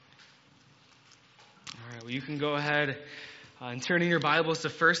right, well, you can go ahead and turn in your Bibles to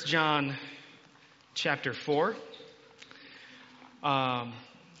 1 John chapter 4. I'm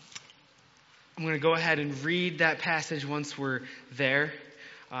going to go ahead and read that passage once we're there,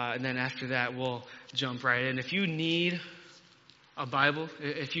 and then after that we'll jump right in. If you need a Bible,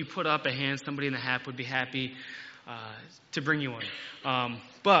 if you put up a hand, somebody in the HAP would be happy to bring you one.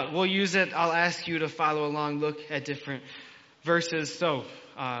 But we'll use it. I'll ask you to follow along, look at different verses. So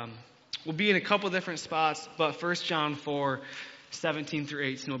we'll be in a couple different spots, but 1 John 4, 17 through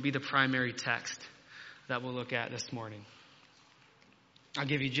 18 will be the primary text that we'll look at this morning. I'll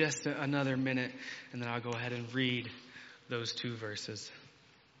give you just another minute, and then I'll go ahead and read those two verses.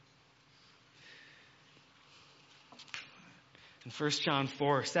 In 1 John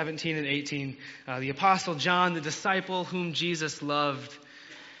 4, 17 and 18, the Apostle John, the disciple whom Jesus loved,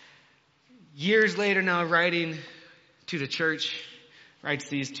 years later now writing to the church, writes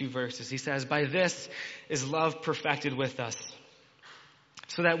these two verses. He says, "By this is love perfected with us,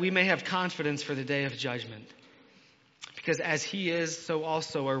 so that we may have confidence for the day of judgment. Because as he is, so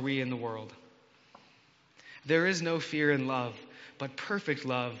also are we in the world. There is no fear in love, but perfect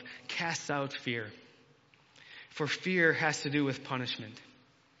love casts out fear. For fear has to do with punishment.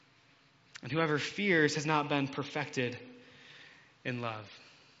 And whoever fears has not been perfected in love."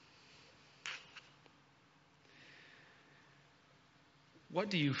 What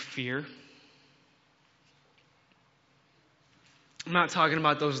do you fear? I'm not talking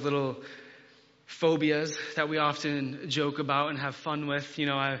about those little phobias that we often joke about and have fun with. You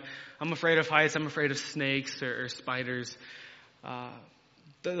know, I'm afraid of heights. I'm afraid of snakes or spiders.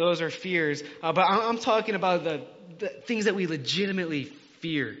 Those are fears. But I'm talking about the things that we legitimately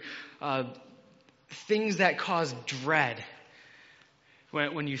fear. Things that cause dread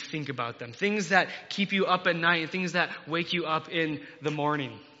when you think about them. Things that keep you up at night and things that wake you up in the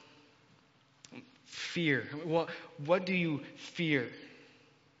morning. Fear. What do you fear?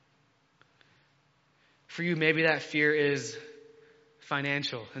 For you, maybe that fear is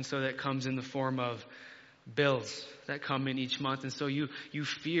financial, and so that comes in the form of bills that come in each month, and so you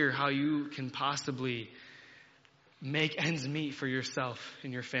fear how you can possibly make ends meet for yourself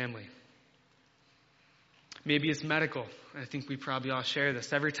and your family. Maybe it's medical. I think we probably all share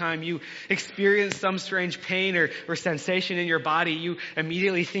this. Every time you experience some strange pain or sensation in your body, you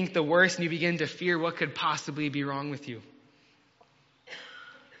immediately think the worst and you begin to fear what could possibly be wrong with you.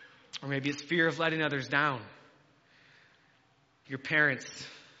 Or maybe it's fear of letting others down. Your parents,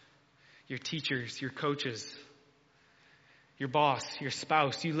 your teachers, your coaches, your boss, your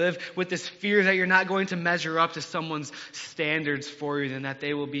spouse. You live with this fear that you're not going to measure up to someone's standards for you and that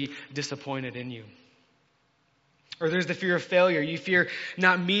they will be disappointed in you. Or there's the fear of failure. You fear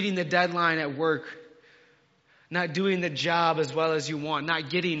not meeting the deadline at work, not doing the job as well as you want, not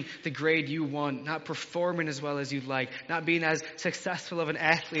getting the grade you want, not performing as well as you'd like, not being as successful of an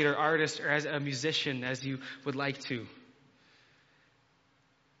athlete or artist or as a musician as you would like to.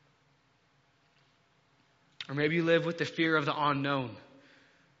 Or maybe you live with the fear of the unknown.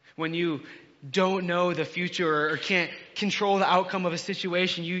 When you don't know the future or can't control the outcome of a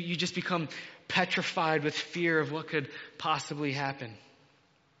situation, you just become petrified with fear of what could possibly happen.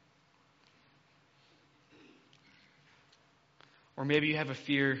 Or maybe you have a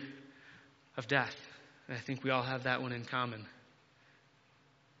fear of death. And I think we all have that one in common.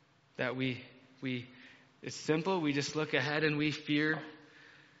 That it's simple. We just look ahead and we fear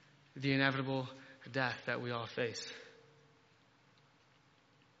the inevitable death that we all face.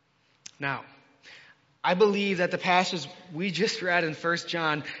 Now, I believe that the passage we just read in 1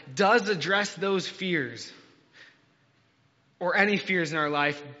 John does address those fears, or any fears in our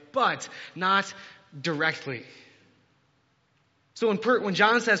life, but not directly. So when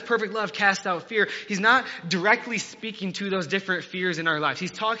John says perfect love casts out fear, he's not directly speaking to those different fears in our lives.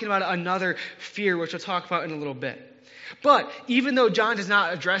 He's talking about another fear, which we'll talk about in a little bit. But even though John does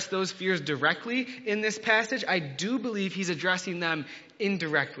not address those fears directly in this passage, I do believe he's addressing them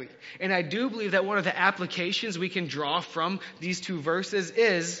indirectly. And I do believe that one of the applications we can draw from these two verses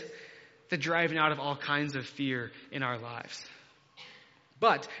is the driving out of all kinds of fear in our lives.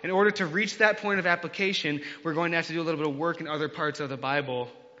 But in order to reach that point of application, we're going to have to do a little bit of work in other parts of the Bible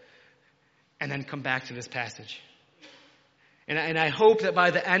and then come back to this passage. And I hope that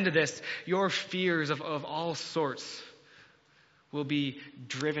by the end of this, your fears of all sorts will be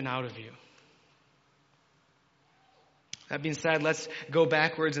driven out of you. That being said, let's go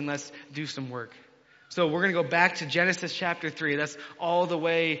backwards and let's do some work. So we're going to go back to Genesis chapter 3. That's all the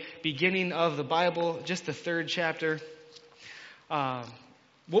way beginning of the Bible, just the third chapter.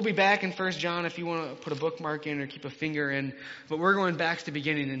 We'll be back in 1 John if you want to put a bookmark in or keep a finger in. But we're going back to the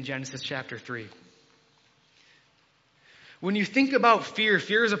beginning in Genesis chapter 3. When you think about fear,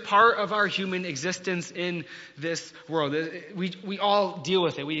 fear is a part of our human existence in this world. We all deal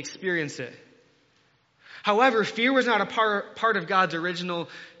with it. We experience it. However, fear was not a part of God's original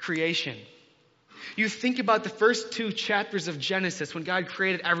creation. You think about the first 2 chapters of Genesis when God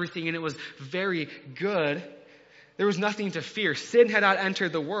created everything and it was very good. There was nothing to fear. Sin had not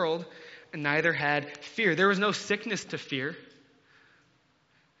entered the world, and neither had fear. There was no sickness to fear.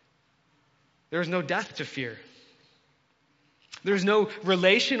 There was no death to fear. There was no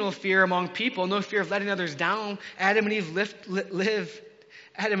relational fear among people, no fear of letting others down. Adam and Eve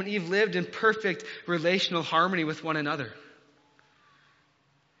lived in perfect relational harmony with one another.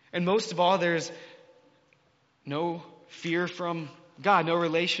 And most of all, there's no fear from God, no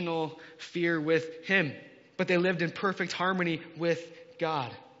relational fear with Him. But they lived in perfect harmony with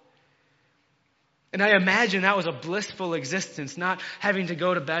God. And I imagine that was a blissful existence, not having to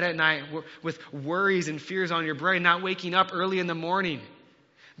go to bed at night with worries and fears on your brain, not waking up early in the morning,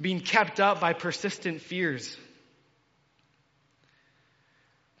 being kept up by persistent fears.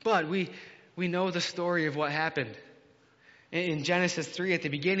 But we know the story of what happened. In Genesis 3, at the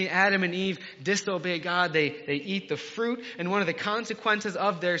beginning, Adam and Eve disobey God. They eat the fruit, and one of the consequences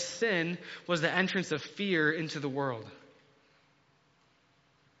of their sin was the entrance of fear into the world.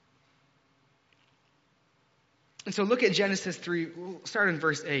 And so look at Genesis 3, we'll start in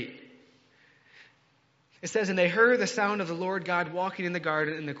verse 8. It says, "And they heard the sound of the Lord God walking in the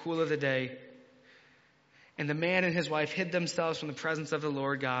garden in the cool of the day. And the man and his wife hid themselves from the presence of the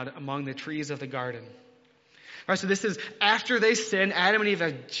Lord God among the trees of the garden." All right, so this is after they sinned. Adam and Eve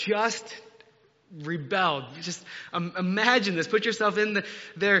have just rebelled. Just imagine this. Put yourself in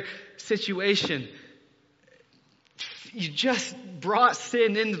their situation. You just brought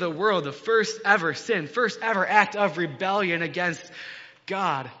sin into the world, the first ever sin, first ever act of rebellion against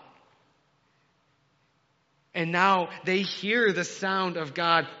God. And now they hear the sound of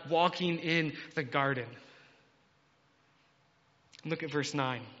God walking in the garden. Look at verse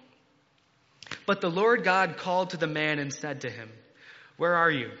 9. "But the Lord God called to the man and said to him, 'Where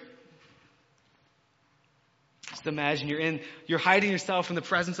are you?'" Just imagine you're hiding yourself from the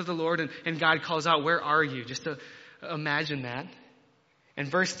presence of the Lord, and God calls out, "Where are you?" Just to imagine that. And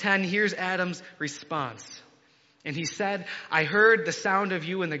verse 10, here's Adam's response. "And he said, 'I heard the sound of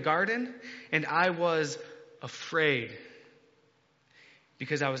you in the garden, and I was afraid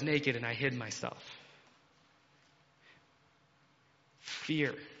because I was naked and I hid myself.'"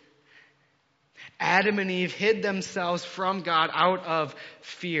 Fear. Adam and Eve hid themselves from God out of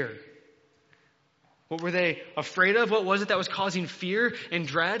fear. What were they afraid of? What was it that was causing fear and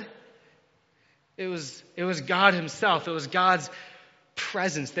dread? It was God Himself. It was God's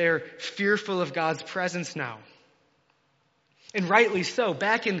presence. They're fearful of God's presence now. And rightly so.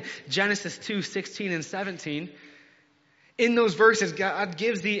 Back in Genesis 2:16 and 17, in those verses, God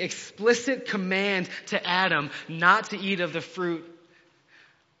gives the explicit command to Adam not to eat of the fruit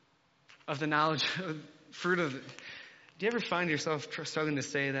of the knowledge, fruit of. Do you ever find yourself struggling to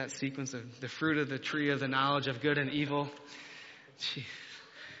say that sequence of the fruit of the tree of the knowledge of good and evil? Gee.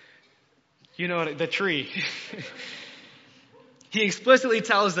 You know, the tree. He explicitly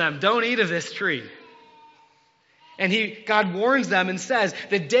tells them, don't eat of this tree. And God warns them and says,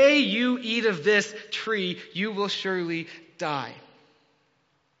 the day you eat of this tree, you will surely die.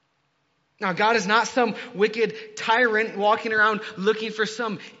 Now, God is not some wicked tyrant walking around looking for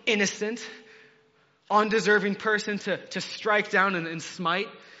some innocent, undeserving person to strike down and smite.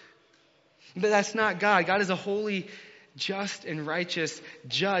 But that's not God. God is a holy, just, and righteous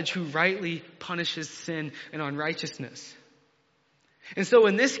judge who rightly punishes sin and unrighteousness. And so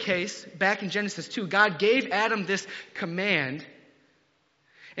in this case, back in Genesis 2, God gave Adam this command.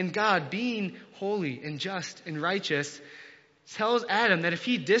 And God, being holy and just and righteous, tells Adam that if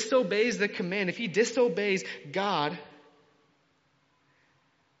he disobeys the command, if he disobeys God,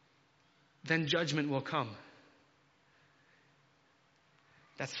 then judgment will come.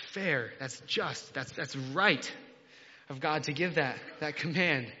 That's fair. That's just. That's right of God to give that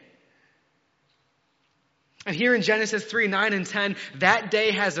command. And here in Genesis 3, 9 and 10, that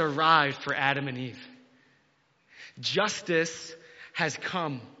day has arrived for Adam and Eve. Justice has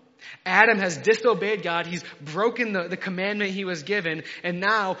come. Adam has disobeyed God. He's broken the commandment he was given. And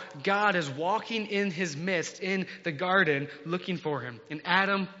now God is walking in his midst in the garden looking for him. And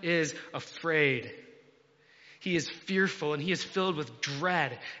Adam is afraid. He is fearful and he is filled with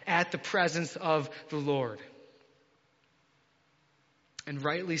dread at the presence of the Lord. And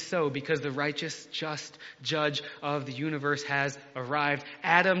rightly so, because the righteous, just judge of the universe has arrived.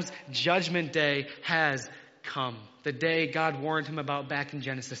 Adam's judgment day has come. The day God warned him about back in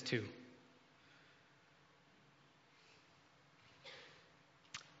Genesis 2.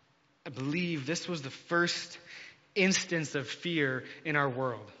 I believe this was the first instance of fear in our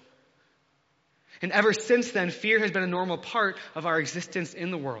world. And ever since then, fear has been a normal part of our existence in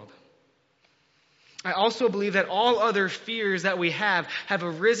the world. I also believe that all other fears that we have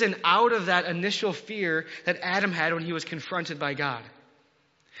arisen out of that initial fear that Adam had when he was confronted by God.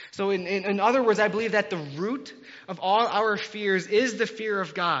 So in other words, I believe that the root of all our fears is the fear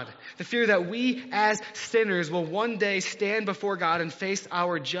of God. The fear that we as sinners will one day stand before God and face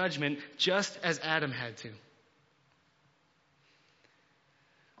our judgment just as Adam had to.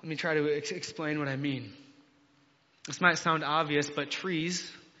 Let me try to explain what I mean. This might sound obvious, but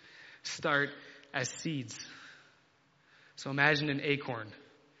trees start as seeds. So imagine an acorn,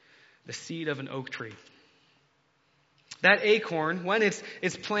 the seed of an oak tree. That acorn, when it's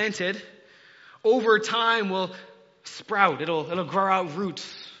planted, over time will sprout. It'll grow out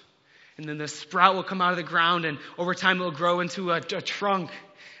roots. And then the sprout will come out of the ground, and over time it'll grow into a trunk,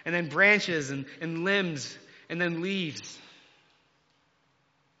 and then branches and limbs, and then leaves.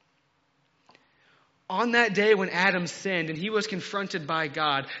 On that day when Adam sinned and he was confronted by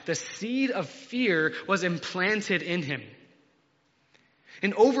God, the seed of fear was implanted in him.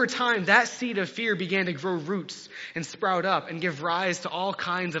 And over time, that seed of fear began to grow roots and sprout up and give rise to all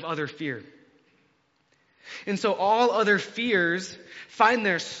kinds of other fear. And so all other fears find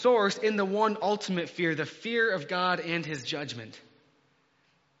their source in the one ultimate fear, the fear of God and his judgment.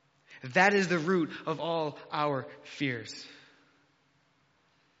 That is the root of all our fears.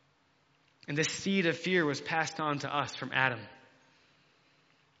 And this seed of fear was passed on to us from Adam.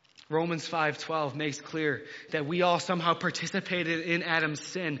 Romans 5:12 makes clear that we all somehow participated in Adam's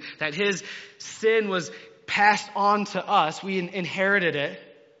sin, that his sin was passed on to us. We inherited it,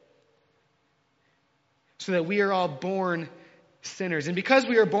 so that we are all born sinners. And because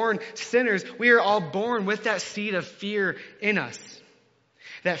we are born sinners, we are all born with that seed of fear in us.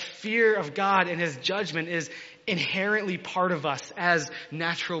 That fear of God and his judgment is inherently part of us as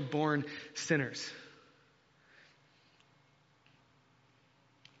natural born sinners.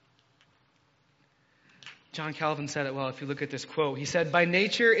 John Calvin said it well if you look at this quote. He said, "By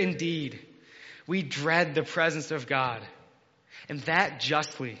nature, indeed, we dread the presence of God, and that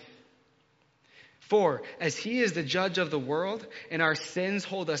justly. For as he is the judge of the world, and our sins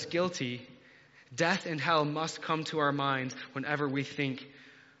hold us guilty, death and hell must come to our minds whenever we think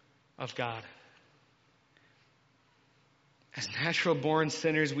of God." As natural born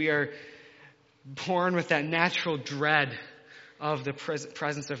sinners, we are born with that natural dread of the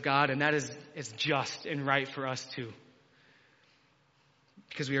presence of God, and that is just and right for us too,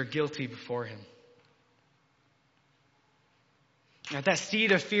 because we are guilty before him. Now, that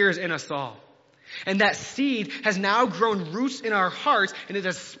seed of fear is in us all. And that seed has now grown roots in our hearts, and it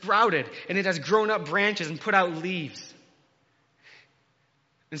has sprouted, and it has grown up branches and put out leaves.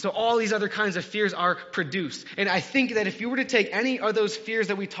 And so all these other kinds of fears are produced. And I think that if you were to take any of those fears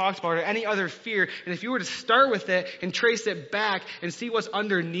that we talked about, or any other fear, and if you were to start with it and trace it back and see what's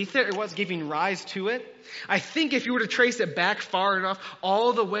underneath it or what's giving rise to it, I think if you were to trace it back far enough,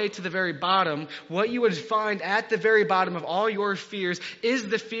 all the way to the very bottom, what you would find at the very bottom of all your fears is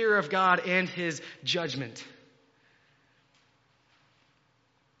the fear of God and his judgment.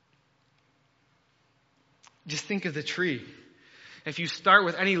 Just think of the tree. If you start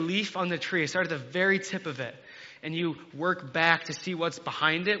with any leaf on the tree, start at the very tip of it, and you work back to see what's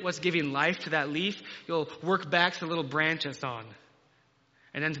behind it, what's giving life to that leaf, you'll work back to the little branch it's on,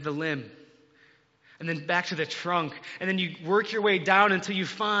 and then to the limb, and then back to the trunk, and then you work your way down until you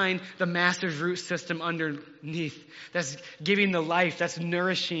find the massive root system underneath that's giving the life, that's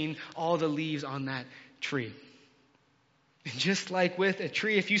nourishing all the leaves on that tree. And just like with a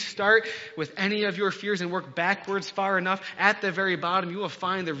tree, if you start with any of your fears and work backwards far enough, at the very bottom, you will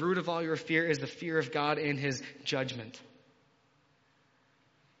find the root of all your fear is the fear of God and his judgment.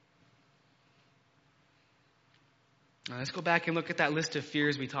 Now, let's go back and look at that list of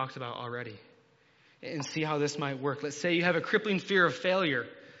fears we talked about already and see how this might work. Let's say you have a crippling fear of failure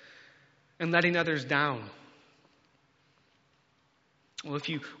and letting others down. Well, if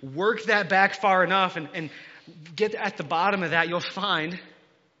you work that back far enough and get at the bottom of that, you'll find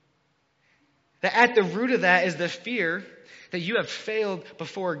that at the root of that is the fear that you have failed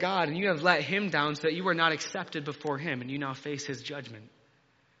before God and you have let him down so that you are not accepted before him and you now face his judgment.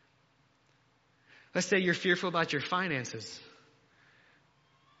 Let's say you're fearful about your finances.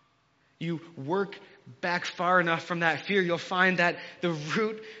 You work back far enough from that fear, you'll find that the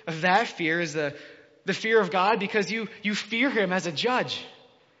root of that fear is the fear of God because you fear him as a judge.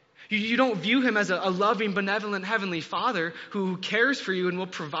 You don't view him as a loving, benevolent, heavenly Father who cares for you and will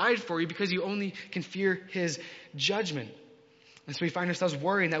provide for you because you only can fear his judgment. And so we find ourselves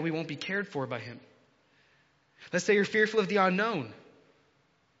worrying that we won't be cared for by him. Let's say you're fearful of the unknown.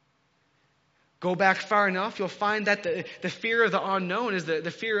 Go back far enough, you'll find that the fear of the unknown is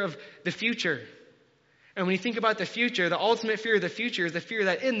the fear of the future. And when you think about the future, the ultimate fear of the future is the fear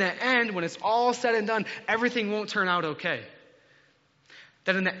that in the end, when it's all said and done, everything won't turn out okay.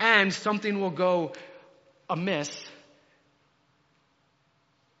 That in the end, something will go amiss,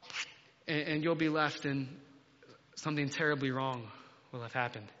 and you'll be left and something terribly wrong will have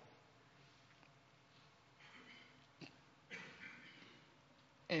happened.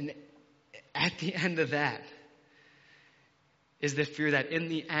 And at the end of that is the fear that in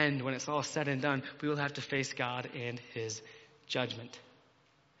the end, when it's all said and done, we will have to face God and his judgment.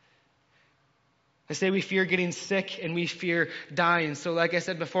 I say we fear getting sick and we fear dying. So like I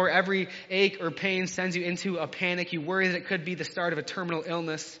said before, every ache or pain sends you into a panic. You worry that it could be the start of a terminal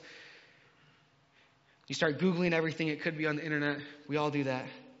illness. You start Googling everything it could be on the internet. We all do that.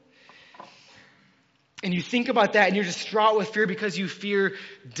 And you think about that and you're distraught with fear because you fear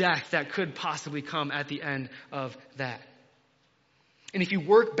death that could possibly come at the end of that. And if you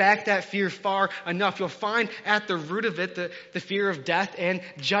work back that fear far enough, you'll find at the root of it the fear of death and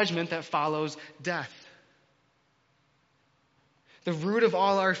judgment that follows death. The root of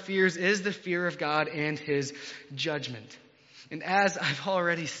all our fears is the fear of God and his judgment. And as I've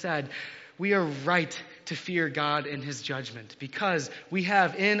already said, we are right to fear God and his judgment because we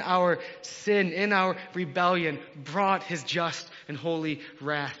have in our sin, in our rebellion, brought his just and holy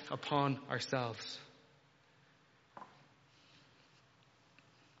wrath upon ourselves.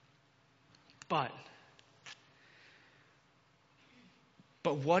 But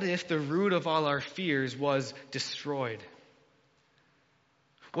what if the root of all our fears was destroyed?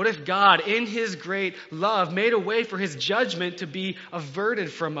 What if God, in his great love, made a way for his judgment to be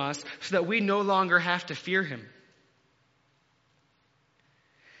averted from us so that we no longer have to fear him?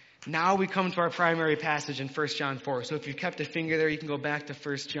 Now we come to our primary passage in 1 John 4. So if you've kept a finger there, you can go back to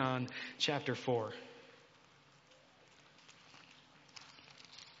 1 John chapter 4.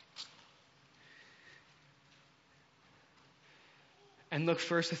 And look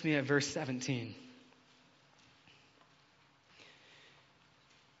first with me at verse 17.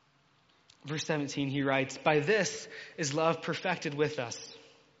 Verse 17, he writes, "By this is love perfected with us,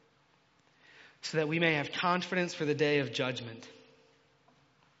 so that we may have confidence for the day of judgment."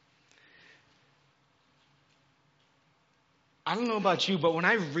 I don't know about you, but when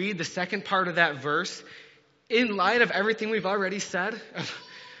I read the second part of that verse, in light of everything we've already said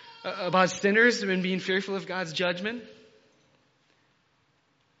about sinners and being fearful of God's judgment,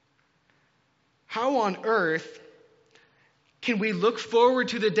 how on earth can we look forward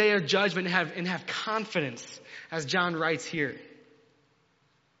to the day of judgment and have confidence, as John writes here?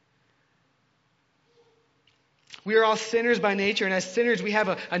 We are all sinners by nature, and as sinners we have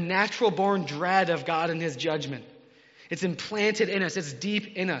a natural-born dread of God and his judgment. It's implanted in us. It's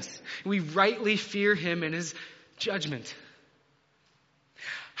deep in us. We rightly fear him and his judgment.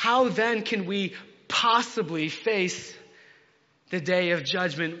 How then can we possibly face the day of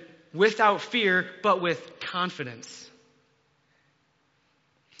judgment without fear, but with confidence?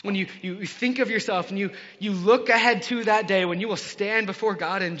 When you think of yourself and you look ahead to that day when you will stand before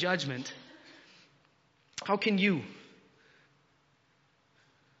God in judgment, how can you,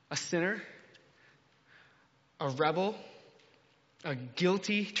 a sinner, a rebel, a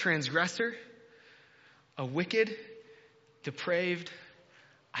guilty transgressor, a wicked, depraved,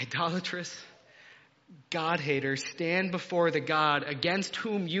 idolatrous, God-hater, stand before the God against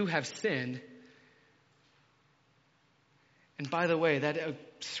whom you have sinned? And by the way, that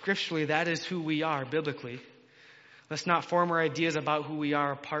scripturally, that is who we are biblically. Let's not form our ideas about who we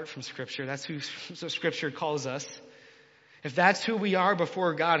are apart from Scripture. That's who Scripture calls us. If that's who we are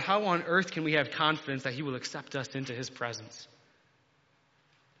before God, how on earth can we have confidence that he will accept us into his presence?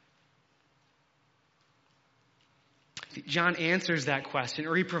 John answers that question,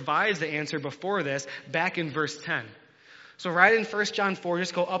 or he provides the answer before this back in verse 10. So right in 1 John 4,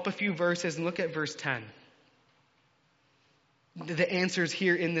 just go up a few verses and look at verse 10. The answer is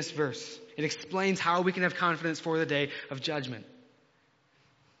here in this verse. It explains how we can have confidence for the day of judgment.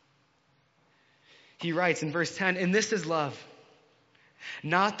 He writes in verse 10, "And this is love,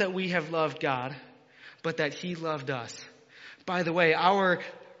 not that we have loved God, but that he loved us." By the way, our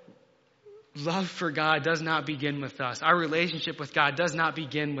love for God does not begin with us. Our relationship with God does not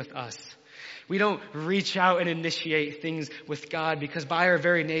begin with us. We don't reach out and initiate things with God because by our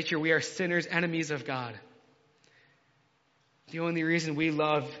very nature we are sinners, enemies of God. The only reason we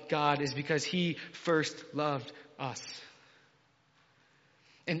love God is because he first loved us.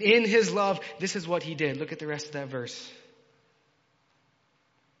 And in his love, this is what he did. Look at the rest of that verse.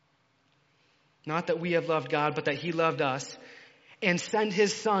 Not that we have loved God, but that he loved us and sent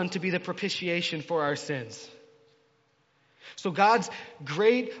his Son to be the propitiation for our sins. So God's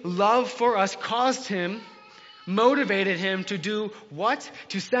great love for us motivated him to do what?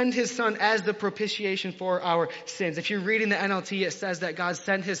 To send his Son as the propitiation for our sins. If you're reading the NLT, it says that God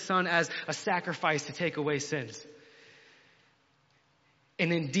sent his Son as a sacrifice to take away sins.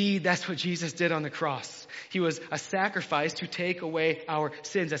 And indeed, that's what Jesus did on the cross. He was a sacrifice to take away our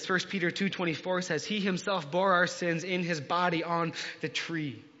sins. As 1 Peter 2:24 says, he himself bore our sins in his body on the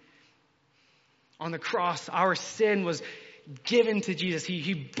tree. On the cross, our sin was given to Jesus.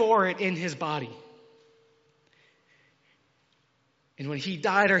 He bore it in his body. And when he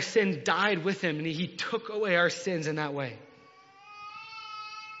died, our sin died with him, and he took away our sins in that way.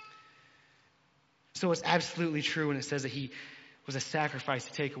 So it's absolutely true when it says that he was a sacrifice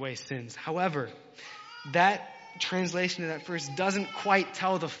to take away sins. However, that translation of that verse doesn't quite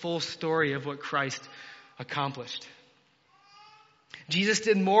tell the full story of what Christ accomplished. Jesus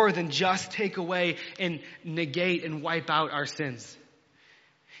did more than just take away and negate and wipe out our sins.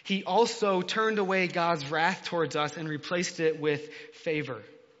 He also turned away God's wrath towards us and replaced it with favor.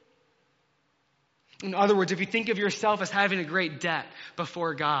 In other words, if you think of yourself as having a great debt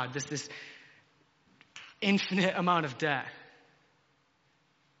before God, this infinite amount of debt,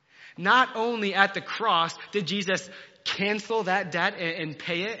 not only at the cross did Jesus cancel that debt and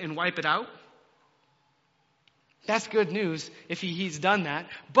pay it and wipe it out. That's good news if he's done that.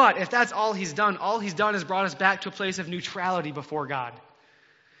 But if that's all he's done is brought us back to a place of neutrality before God.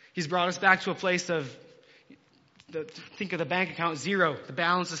 He's brought us back to a place of, think of the bank account, zero. The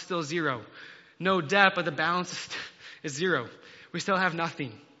balance is still zero. No debt, but the balance is zero. We still have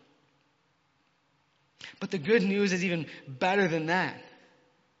nothing. But the good news is even better than that.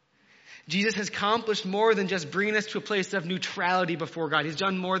 Jesus has accomplished more than just bringing us to a place of neutrality before God. He's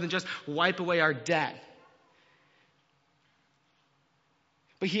done more than just wipe away our debt.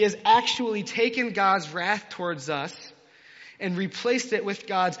 But he has actually taken God's wrath towards us and replaced it with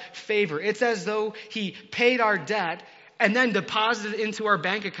God's favor. It's as though he paid our debt and then deposited into our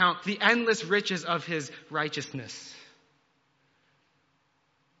bank account the endless riches of his righteousness.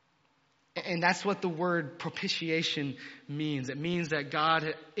 And that's what the word propitiation means. It means that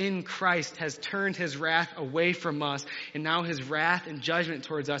God in Christ has turned his wrath away from us, and now his wrath and judgment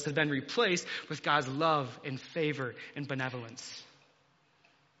towards us has been replaced with God's love and favor and benevolence.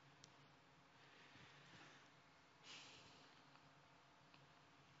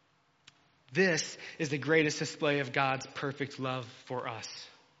 This is the greatest display of God's perfect love for us.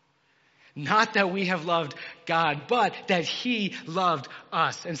 Not that we have loved God, but that he loved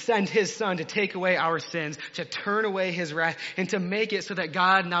us and sent his Son to take away our sins, to turn away his wrath, and to make it so that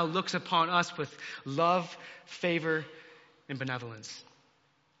God now looks upon us with love, favor, and benevolence.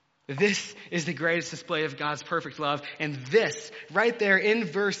 This is the greatest display of God's perfect love. And this, right there in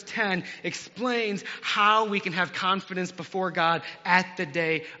verse 10, explains how we can have confidence before God at the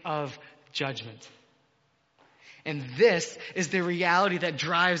day of judgment. And this is the reality that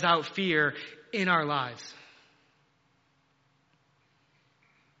drives out fear in our lives.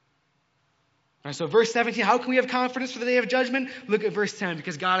 All right, so verse 17, how can we have confidence for the day of judgment? Look at verse 10,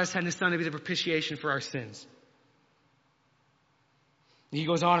 because God has sent his Son to be the propitiation for our sins. He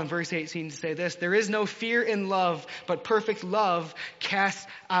goes on in verse 18 to say this: there is no fear in love, but perfect love casts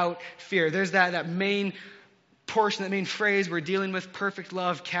out fear. There's that main portion, that main phrase we're dealing with: perfect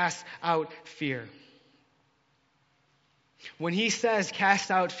love casts out fear. When he says cast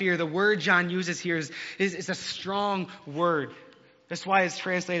out fear, the word John uses here is a strong word. That's why it's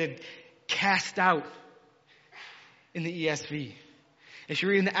translated cast out in the ESV. If you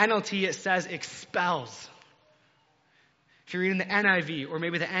read in the NLT, it says expels. If you read in the NIV or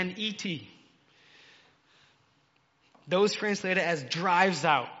maybe the NET, those translate it as drives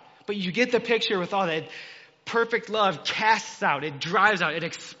out. But you get the picture with all that. Perfect love casts out, it drives out, it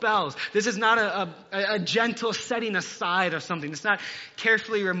expels. This is not a gentle setting aside of something. It's not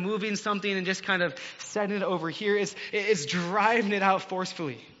carefully removing something and just kind of setting it over here. It's driving it out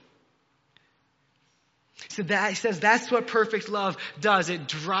forcefully. So that he says that's what perfect love does. It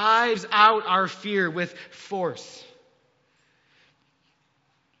drives out our fear with force.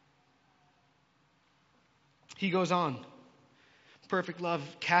 He goes on. Perfect love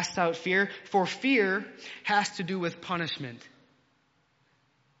casts out fear, for fear has to do with punishment.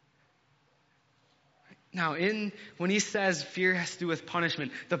 Now, when he says fear has to do with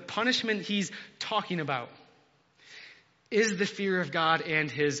punishment, the punishment he's talking about is the fear of God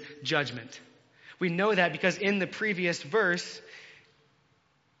and his judgment. We know that because in the previous verse,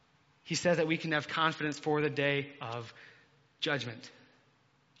 he says that we can have confidence for the day of judgment.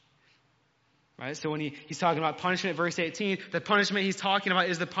 Right? So when he's talking about punishment, verse 18, the punishment he's talking about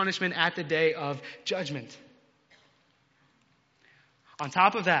is the punishment at the day of judgment. On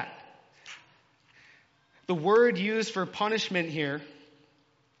top of that, the word used for punishment here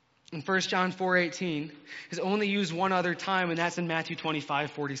in 1 John 4:18 is only used one other time, and that's in Matthew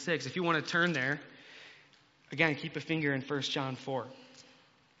 25:46. If you want to turn there, again, keep a finger in 1 John 4.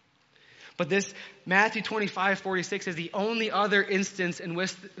 But this Matthew 25:46 is the only other instance in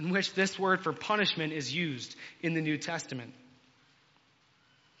which this word for punishment is used in the New Testament.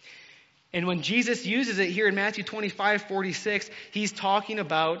 And when Jesus uses it here in Matthew 25:46, he's talking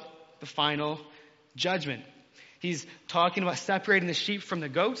about the final judgment. He's talking about separating the sheep from the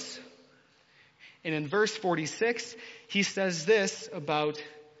goats. And in verse 46, he says this about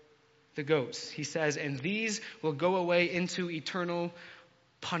the goats. He says, "And these will go away into eternal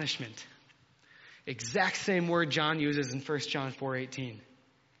punishment." Exact same word John uses in 1 John 4:18.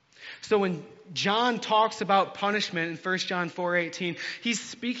 So when John talks about punishment in 1 John 4:18, he's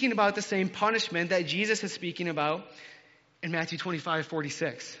speaking about the same punishment that Jesus is speaking about in Matthew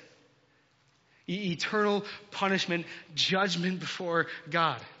 25:46. Eternal punishment, judgment before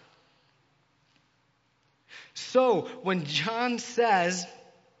God. So when John says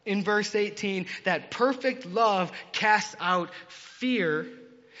in verse 18 that perfect love casts out fear,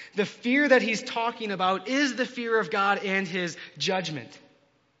 the fear that he's talking about is the fear of God and his judgment.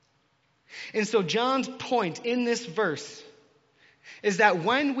 And so John's point in this verse is that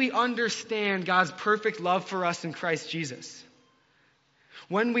when we understand God's perfect love for us in Christ Jesus,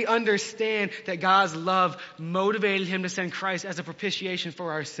 when we understand that God's love motivated him to send Christ as a propitiation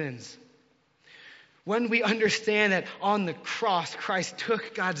for our sins, when we understand that on the cross, Christ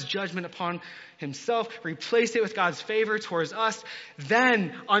took God's judgment upon himself, replaced it with God's favor towards us,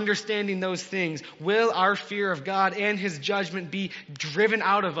 then understanding those things, will our fear of God and his judgment be driven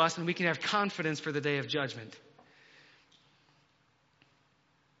out of us, and we can have confidence for the day of judgment.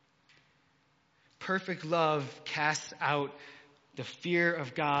 Perfect love casts out the fear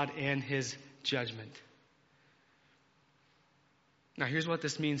of God and his judgment. Now, here's what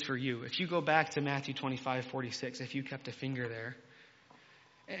this means for you. If you go back to Matthew 25:46, if you kept a finger there,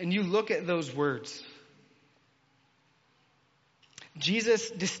 and you look at those words, Jesus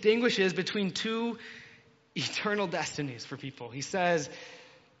distinguishes between two eternal destinies for people. He says,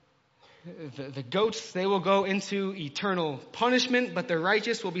 the goats, they will go into eternal punishment, but the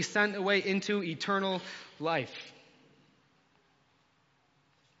righteous will be sent away into eternal life.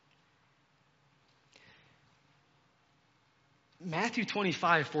 Matthew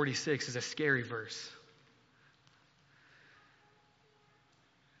 25:46 is a scary verse.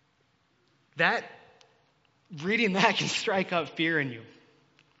 Reading that can strike up fear in you.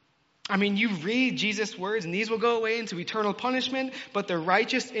 I mean, you read Jesus' words, and these will go away into eternal punishment, but the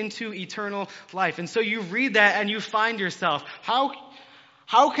righteous into eternal life. And so you read that and you find yourself, how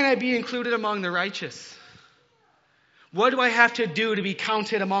can I be included among the righteous? What do I have to do to be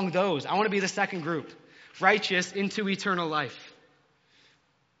counted among those? I want to be the second group, righteous into eternal life.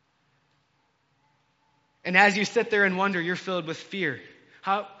 And as you sit there and wonder, you're filled with fear.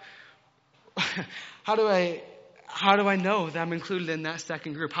 How do I know that I'm included in that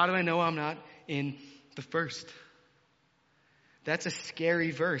second group? How do I know I'm not in the first? That's a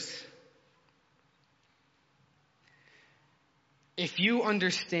scary verse. If you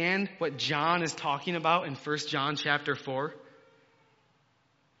understand what John is talking about in 1 John chapter 4,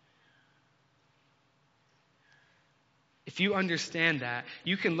 if you understand that,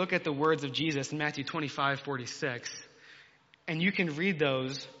 you can look at the words of Jesus in Matthew 25:46, and you can read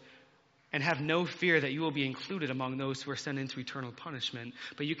those and have no fear that you will be included among those who are sent into eternal punishment,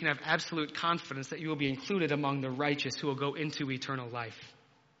 but you can have absolute confidence that you will be included among the righteous who will go into eternal life.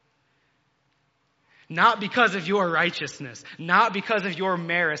 Not because of your righteousness, not because of your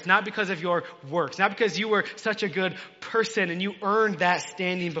merits, not because of your works, not because you were such a good person and you earned that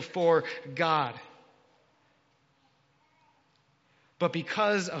standing before God, but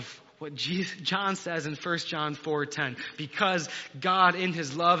because of what John says in 1 John 4:10, because God in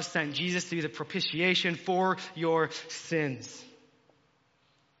his love sent Jesus to be the propitiation for your sins.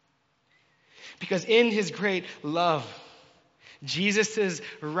 Because in his great love, Jesus'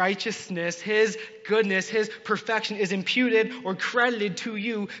 righteousness, his goodness, his perfection is imputed or credited to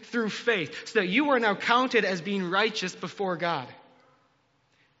you through faith, so that you are now counted as being righteous before God.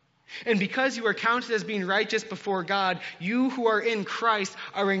 And because you are counted as being righteous before God, you who are in Christ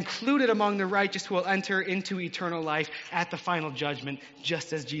are included among the righteous who will enter into eternal life at the final judgment,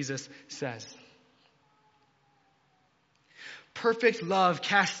 just as Jesus says. Perfect love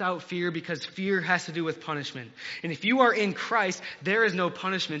casts out fear because fear has to do with punishment. And if you are in Christ, there is no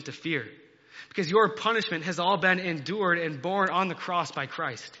punishment to fear. Because your punishment has all been endured and borne on the cross by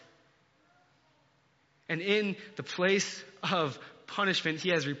Christ. And in the place of punishment, he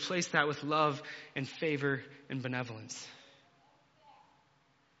has replaced that with love and favor and benevolence.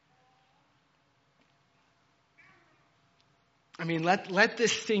 I mean, let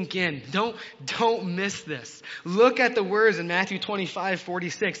this sink in. Don't miss this. Look at the words in Matthew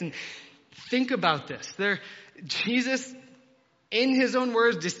 25:46 and think about this. Jesus, in his own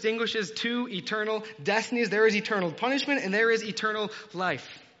words, distinguishes two eternal destinies. There is eternal punishment and there is eternal life.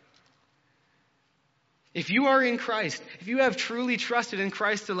 If you are in Christ, if you have truly trusted in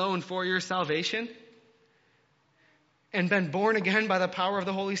Christ alone for your salvation and been born again by the power of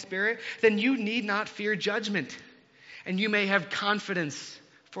the Holy Spirit, then you need not fear judgment. And you may have confidence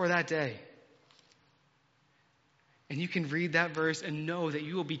for that day. And you can read that verse and know that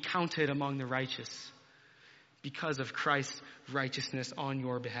you will be counted among the righteous because of Christ's righteousness on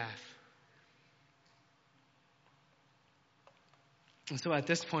your behalf. And so at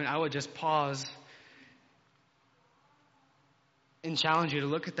this point, I would just pause and challenge you to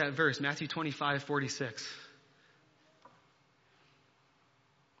look at that verse, Matthew 25:46.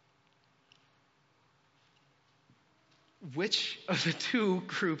 Which of the two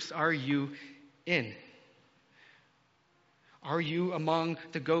groups are you in? Are you among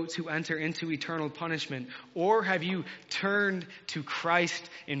the goats who enter into eternal punishment? Or have you turned to Christ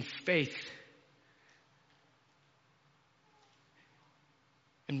in faith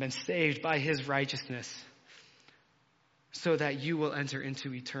and been saved by his righteousness so that you will enter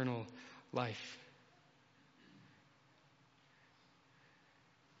into eternal life?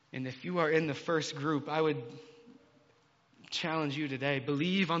 And if you are in the first group, I would challenge you today.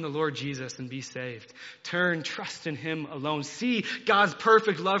 Believe on the Lord Jesus and be saved. Turn, trust in him alone. See God's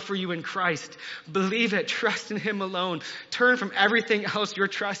perfect love for you in Christ. Believe it. Trust in him alone. Turn from everything else you're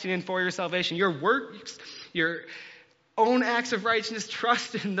trusting in for your salvation. Your works, your own acts of righteousness,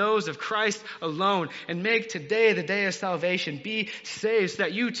 trust in those of Christ alone. And make today the day of salvation. Be saved so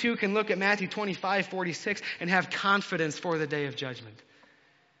that you too can look at Matthew 25:46 and have confidence for the day of judgment.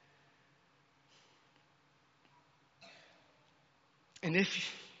 And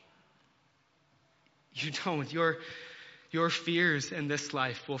if you don't, your fears in this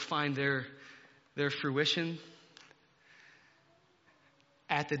life will find their fruition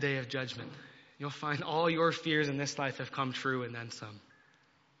at the day of judgment. You'll find all your fears in this life have come true and then some.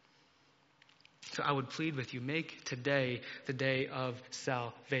 So I would plead with you, make today the day of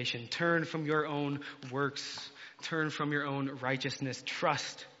salvation. Turn from your own works. Turn from your own righteousness.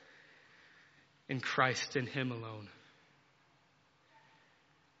 Trust in Christ and him alone.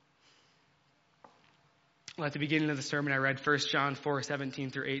 Well, at the beginning of the sermon, I read 1 John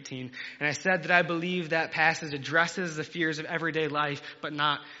 4:17-18. And I said that I believe that passage addresses the fears of everyday life, but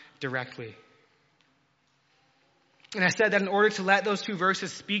not directly. And I said that in order to let those two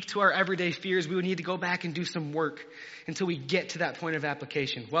verses speak to our everyday fears, we would need to go back and do some work until we get to that point of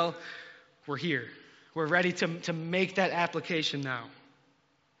application. Well, we're here. We're ready to make that application now.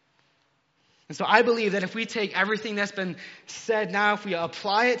 And so I believe that if we take everything that's been said now, if we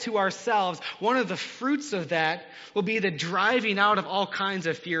apply it to ourselves, one of the fruits of that will be the driving out of all kinds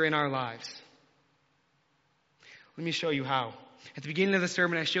of fear in our lives. Let me show you how. At the beginning of the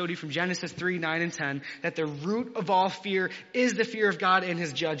sermon, I showed you from Genesis 3:9 and 10 that the root of all fear is the fear of God and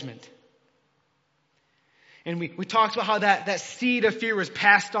his judgment. And we talked about how that seed of fear was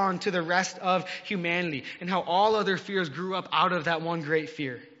passed on to the rest of humanity and how all other fears grew up out of that one great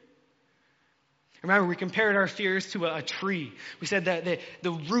fear. Remember, we compared our fears to a tree. We said that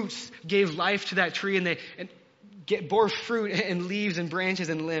the roots gave life to that tree and they bore fruit and leaves and branches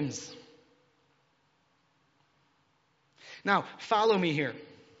and limbs. Now, follow me here.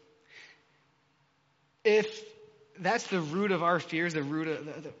 If that's the root of our fears, the root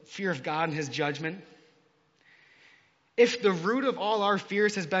of the fear of God and his judgment, if the root of all our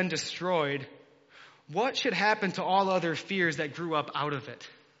fears has been destroyed, what should happen to all other fears that grew up out of it?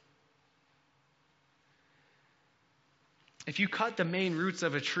 If you cut the main roots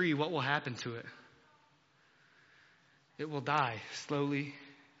of a tree, what will happen to it? It will die slowly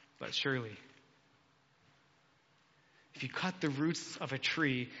but surely. If you cut the roots of a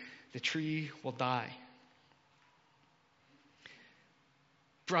tree, the tree will die.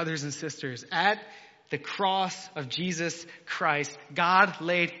 Brothers and sisters, at the cross of Jesus Christ, God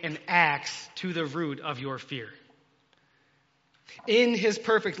laid an axe to the root of your fear. In his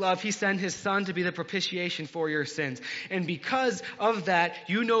perfect love, he sent his son to be the propitiation for your sins. And because of that,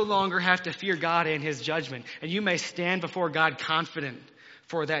 you no longer have to fear God and his judgment. And you may stand before God confident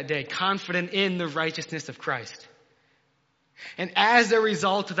for that day, confident in the righteousness of Christ. And as a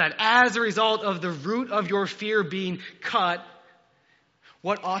result of that, as a result of the root of your fear being cut,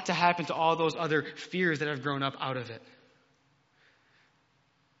 what ought to happen to all those other fears that have grown up out of it?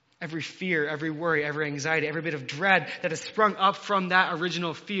 Every fear, every worry, every anxiety, every bit of dread that has sprung up from that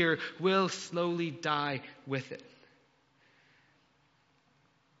original fear will slowly die with it.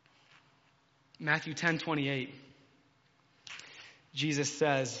 Matthew 10:28, Jesus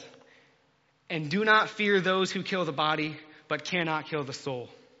says, "And do not fear those who kill the body, but cannot kill the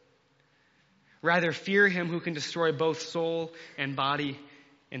soul. Rather fear him who can destroy both soul and body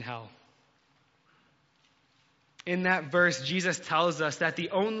in hell." In that verse, Jesus tells us that the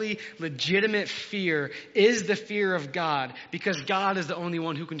only legitimate fear is the fear of God, because God is the only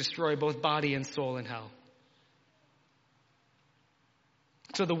one who can destroy both body and soul in hell.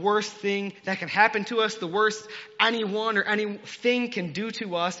 So the worst thing that can happen to us, the worst anyone or anything can do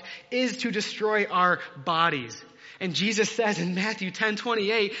to us, is to destroy our bodies. And Jesus says in Matthew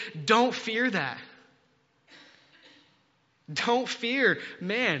 10:28, don't fear that. Don't fear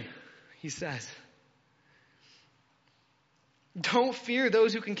man, he says. Don't fear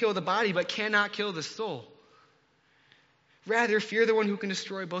those who can kill the body but cannot kill the soul. Rather, fear the one who can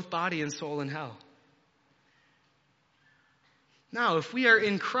destroy both body and soul in hell. Now, if we are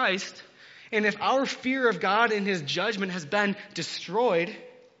in Christ, and if our fear of God and his judgment has been destroyed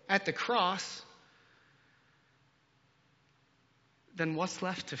at the cross, then what's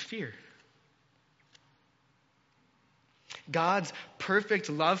left to fear? God's perfect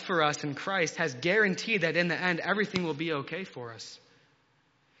love for us in Christ has guaranteed that in the end, everything will be okay for us.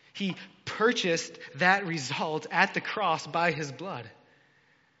 He purchased that result at the cross by his blood.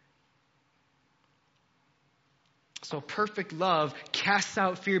 So perfect love casts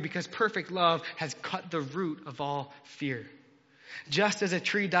out fear because perfect love has cut the root of all fear. Just as a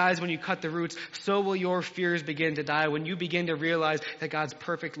tree dies when you cut the roots, so will your fears begin to die when you begin to realize that God's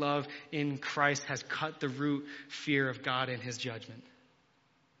perfect love in Christ has cut the root fear of God and his judgment.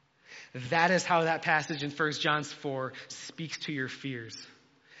 That is how that passage in 1 John 4 speaks to your fears.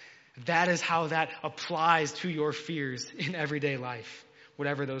 That is how that applies to your fears in everyday life,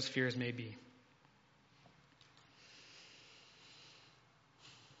 whatever those fears may be.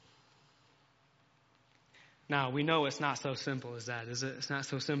 Now, we know it's not so simple as that, is it? It's not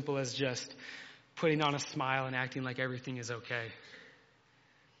so simple as just putting on a smile and acting like everything is okay.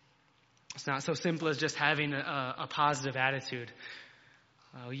 It's not so simple as just having a positive attitude.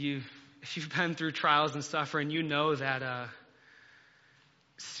 If you've been through trials and suffering, you know that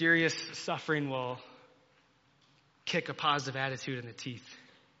serious suffering will kick a positive attitude in the teeth.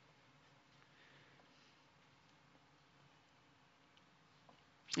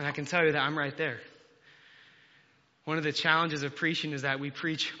 And I can tell you that I'm right there. One of the challenges of preaching is that we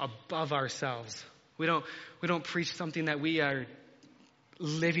preach above ourselves. We don't preach something that we are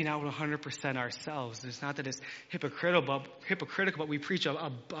living out 100% ourselves. It's not that it's hypocritical, but we preach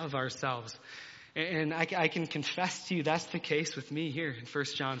above ourselves. And I can confess to you that's the case with me here in 1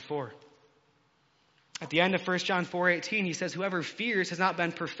 John 4. At the end of 1 John 4:18, he says, "Whoever fears has not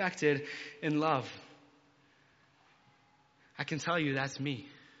been perfected in love." I can tell you that's me.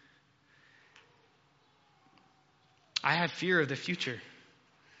 I have fear of the future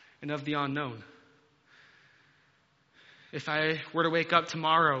and of the unknown. If I were to wake up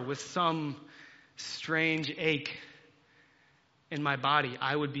tomorrow with some strange ache in my body,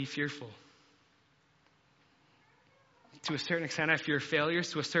 I would be fearful. To a certain extent, I fear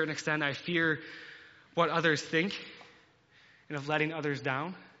failures. To a certain extent, I fear what others think and of letting others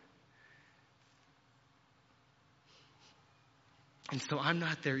down. And so I'm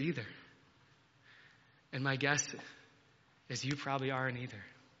not there either. And my guess is you probably aren't either.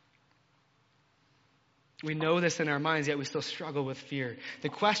 We know this in our minds, yet we still struggle with fear. The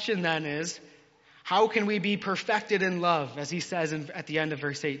question then is, how can we be perfected in love, as he says at the end of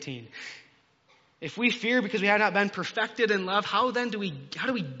verse 18? If we fear because we have not been perfected in love, how do we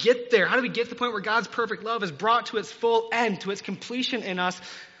get there? How do we get to the point where God's perfect love is brought to its full end, to its completion in us,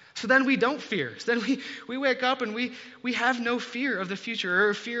 so then we don't fear? So then we wake up and we have no fear of the future,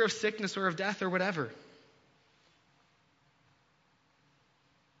 or fear of sickness or of death or whatever.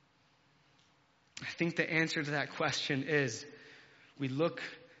 I think the answer to that question is we look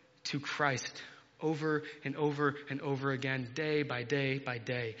to Christ over and over and over again, day by day by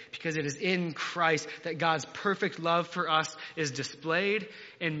day, because it is in Christ that God's perfect love for us is displayed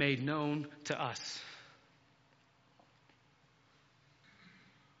and made known to us.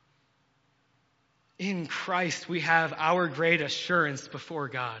 In Christ, we have our great assurance before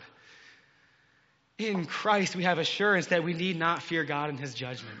God. In Christ, we have assurance that we need not fear God and his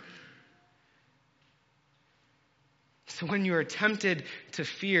judgment. So when you are tempted to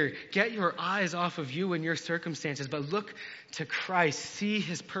fear, get your eyes off of you and your circumstances, but look to Christ. See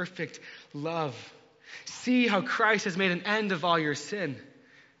his perfect love. See how Christ has made an end of all your sin.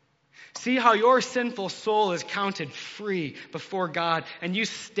 See how your sinful soul is counted free before God, and you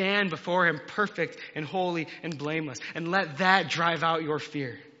stand before him perfect and holy and blameless. And let that drive out your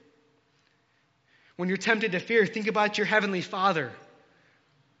fear. When you're tempted to fear, think about your heavenly Father.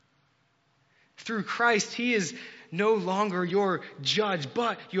 Through Christ, he is no longer your judge,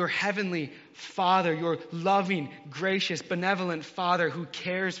 but your heavenly Father, your loving, gracious, benevolent Father who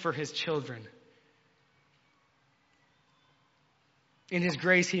cares for his children. In his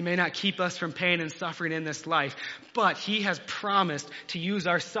grace, he may not keep us from pain and suffering in this life, but he has promised to use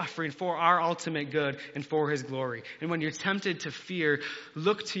our suffering for our ultimate good and for his glory. And when you're tempted to fear,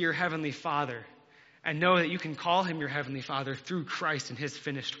 look to your heavenly Father and know that you can call him your heavenly Father through Christ and his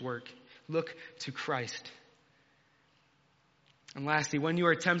finished work. Look to Christ. And lastly, when you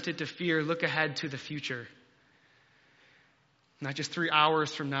are tempted to fear, look ahead to the future. Not just 3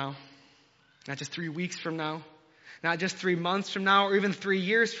 hours from now, not just 3 weeks from now, not just 3 months from now or even 3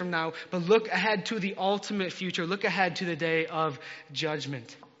 years from now, but look ahead to the ultimate future. Look ahead to the day of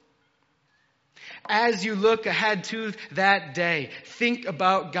judgment. As you look ahead to that day, think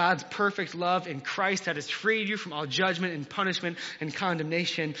about God's perfect love in Christ that has freed you from all judgment and punishment and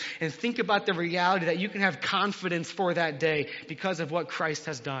condemnation. And think about the reality that you can have confidence for that day because of what Christ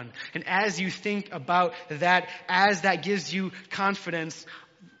has done. And as you think about that, as that gives you confidence,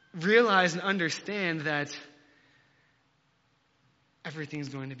 realize and understand that everything's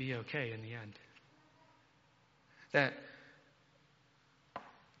going to be okay in the end. That,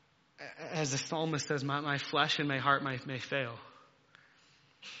 as the psalmist says, my flesh and my heart may fail.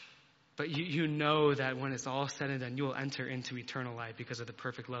 But you know that when it's all said and done, you will enter into eternal life because of the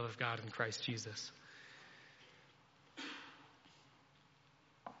perfect love of God in Christ Jesus.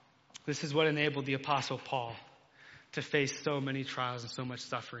 This is what enabled the Apostle Paul to face so many trials and so much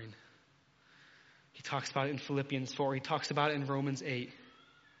suffering. He talks about it in Philippians 4. He talks about it in Romans 8.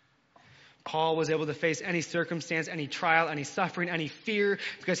 Paul was able to face any circumstance, any trial, any suffering, any fear,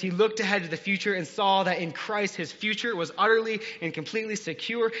 because he looked ahead to the future and saw that in Christ his future was utterly and completely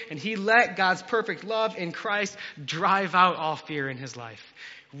secure, and he let God's perfect love in Christ drive out all fear in his life.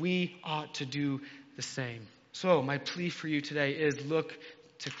 We ought to do the same. So my plea for you today is look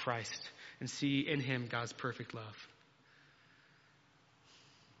to Christ and see in him God's perfect love.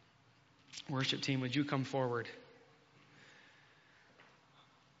 Worship team, would you come forward?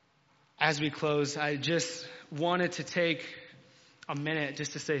 As we close, I just wanted to take a minute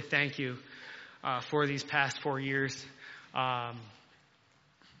just to say thank you for these past 4 years.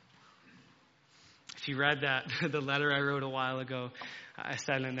 If you read that, the letter I wrote a while ago, I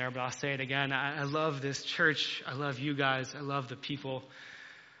said it in there, but I'll say it again. I love this church. I love you guys. I love the people.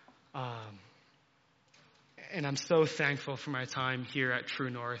 And I'm so thankful for my time here at True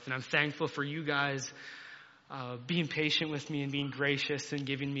North. And I'm thankful for you guys being patient with me and being gracious and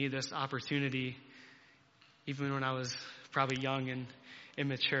giving me this opportunity, even when I was probably young and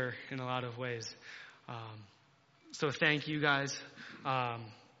immature in a lot of ways. So thank you guys. I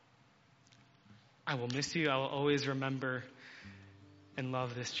will miss you. I will always remember and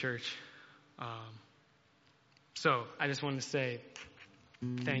love this church. So I just wanted to say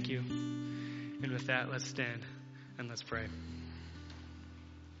thank you. And with that, let's stand and let's pray.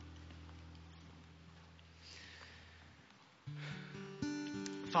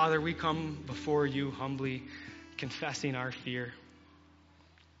 Father, we come before you humbly, confessing our fear.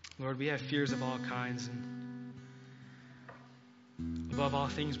 Lord, we have fears of all kinds. And above all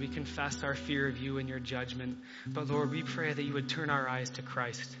things, we confess our fear of you and your judgment. But Lord, we pray that you would turn our eyes to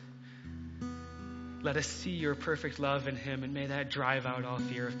Christ. Let us see your perfect love in him, and may that drive out all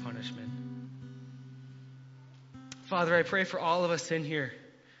fear of punishment. Father, I pray for all of us in here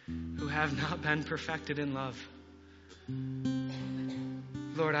who have not been perfected in love.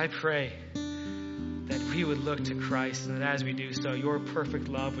 Lord, I pray that we would look to Christ, and that as we do so, your perfect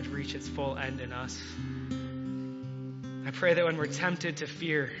love would reach its full end in us. I pray that when we're tempted to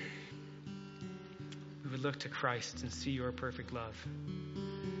fear, we would look to Christ and see your perfect love.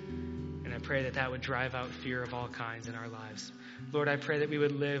 And I pray that that would drive out fear of all kinds in our lives. Lord, I pray that we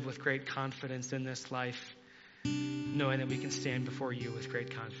would live with great confidence in this life, knowing that we can stand before you with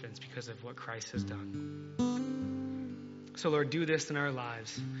great confidence because of what Christ has done. So, Lord, do this in our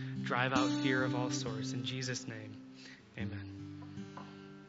lives. Drive out fear of all sorts. In Jesus' name, amen.